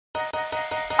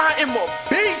am a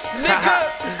beast,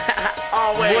 nigga.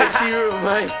 Always. Boy, T-Real,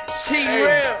 man.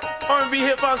 T-Real. R&B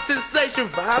hip-hop sensation,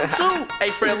 vibe 2. Hey,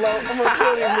 Fred Low, I'm gonna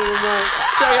kill this nigga, man.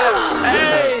 Check it out.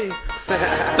 Hey.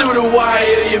 Through the wire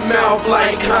of your mouth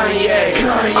like Kanye.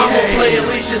 I'ma play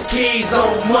Alicia's Keys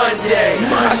on Monday.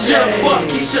 I should've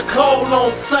fucked Keisha Cole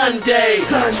on Sunday.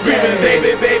 Screaming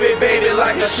baby, baby, baby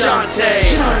like Ashanti.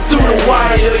 Through the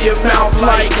wire of your mouth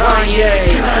like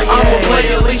Kanye. I'ma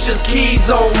play Alicia's Keys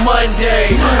on Monday.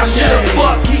 I should've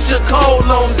fucked Keisha Cole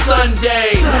on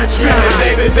Sunday. Screaming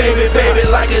baby, baby, baby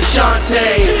like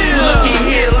Ashanti. Looky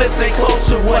here, listen close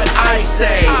to what I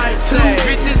say. Two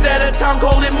bitches at a time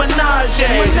calling Minaj.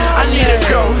 I need a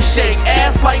girl who shakes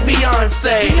ass like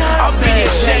Beyonce. I'll be a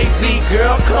Jay-Z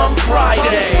girl come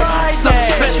Friday. Something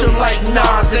special like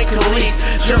Nas and Khalees,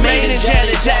 Jermaine and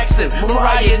Janet Jackson,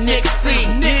 Mariah, Nick C.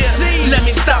 Let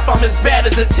me stop, I'm as bad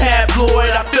as a tabloid.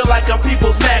 I feel like I'm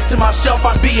people's mag to myself,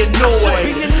 I'd be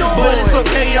annoyed. But it's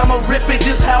okay, I'ma rip it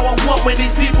just how I want. When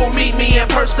these people meet me in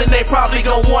person, they probably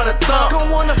gon' wanna thump.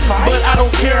 But I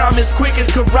don't care, I'm as quick as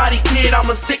Karate Kid.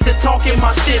 I'ma stick to talking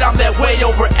my shit, I'm that way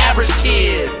over average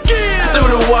kid. Through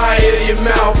the wire of your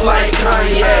mouth like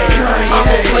Kanye.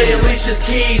 I'ma play Alicia's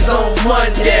Keys on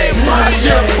Monday. I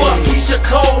should've fucked Keisha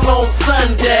Cole on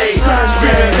Sunday.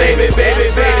 Screaming baby, baby,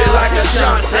 baby like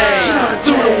Ashanti.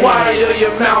 Through the wire of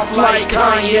your mouth like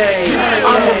Kanye.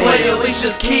 I'ma play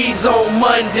Alicia's Keys on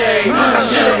Monday. I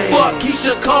should've fucked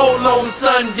Keisha Cole on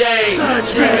Sunday.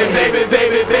 Screaming baby,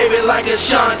 baby, baby like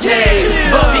Ashanti.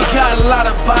 Buffy got a lot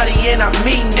of body and I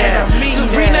mean that.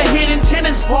 Serena hitting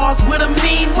tennis balls with a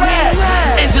mean rap.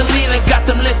 Angelina got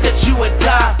them lists that you would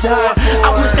die for. I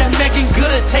wish that Megan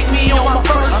Good'd take me on my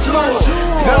first tour.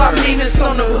 Girl, I mean this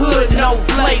on the hood, no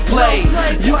play.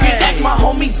 You can ask my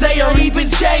homie Zay or even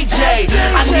JJ.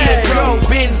 I need a girl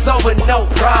bends over, no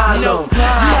problem.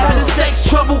 You got a sex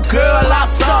trouble, girl, I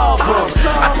solve them.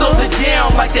 I throws it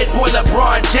down like that boy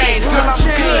LeBron James. Girl, I'm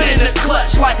good in the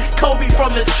clutch like Kobe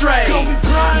from the tray.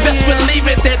 Best believe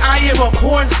it that I am a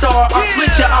porn star. I'll split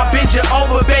you, I'll bend you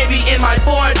over, baby, in my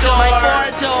four-door.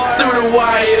 Through the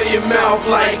wire of your mouth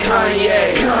like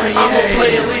Kanye. I'ma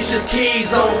play Alicia's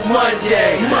Keys on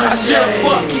Monday. I should've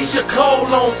fucked Keisha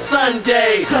Cole on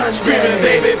Sunday. Screaming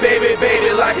baby, baby,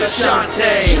 baby like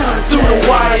Ashanti. Through the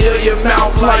wire of your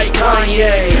mouth like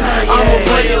Kanye. I'ma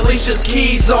play Alicia's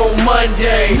Keys on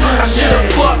Monday. I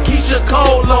should've fucked Keisha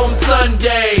Cole on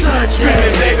Sunday.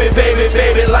 Screaming baby, baby,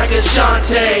 baby like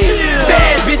Ashanti.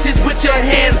 Bad bitches, put your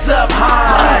hands up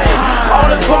high. All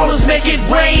the ballers make it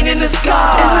rain in the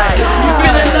sky. You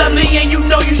feeling lovely and you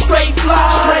know you straight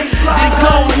fly. Then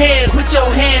go ahead, put your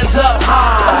hands up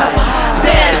high.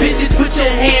 Bad bitches, put your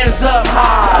hands up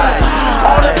high.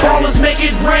 All the ballers make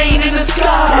it rain in the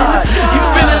sky. You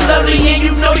feeling lovely and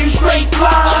you know you straight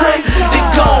fly.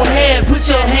 Then go ahead, put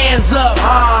your hands up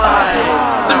high.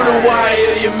 Through the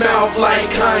wire of your mouth like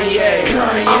Kanye.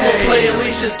 I'ma play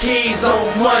Alicia's Keys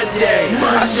on Monday.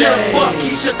 I should've fucked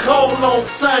Keisha Cole on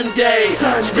Sunday.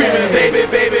 Screaming baby,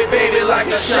 baby, baby like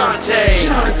Ashanti.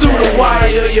 Through the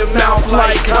wire of your mouth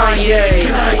like Kanye.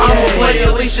 I'ma play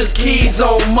Alicia's Keys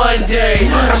on Monday.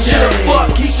 I should've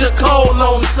fucked Keisha Cole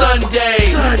on Sunday.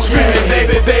 Screaming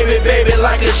baby, baby, baby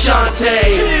like Ashanti.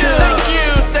 Thank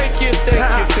you, thank you,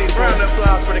 thank you. Round of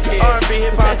applause for the kid. R&B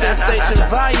Hip Hop Sensation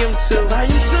Volume 2.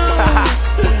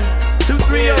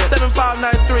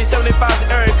 230-7593 75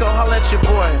 Erico, holla at your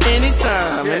boy.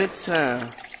 Anytime, anytime.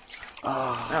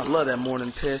 Oh, I love that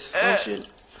morning piss. Don't you?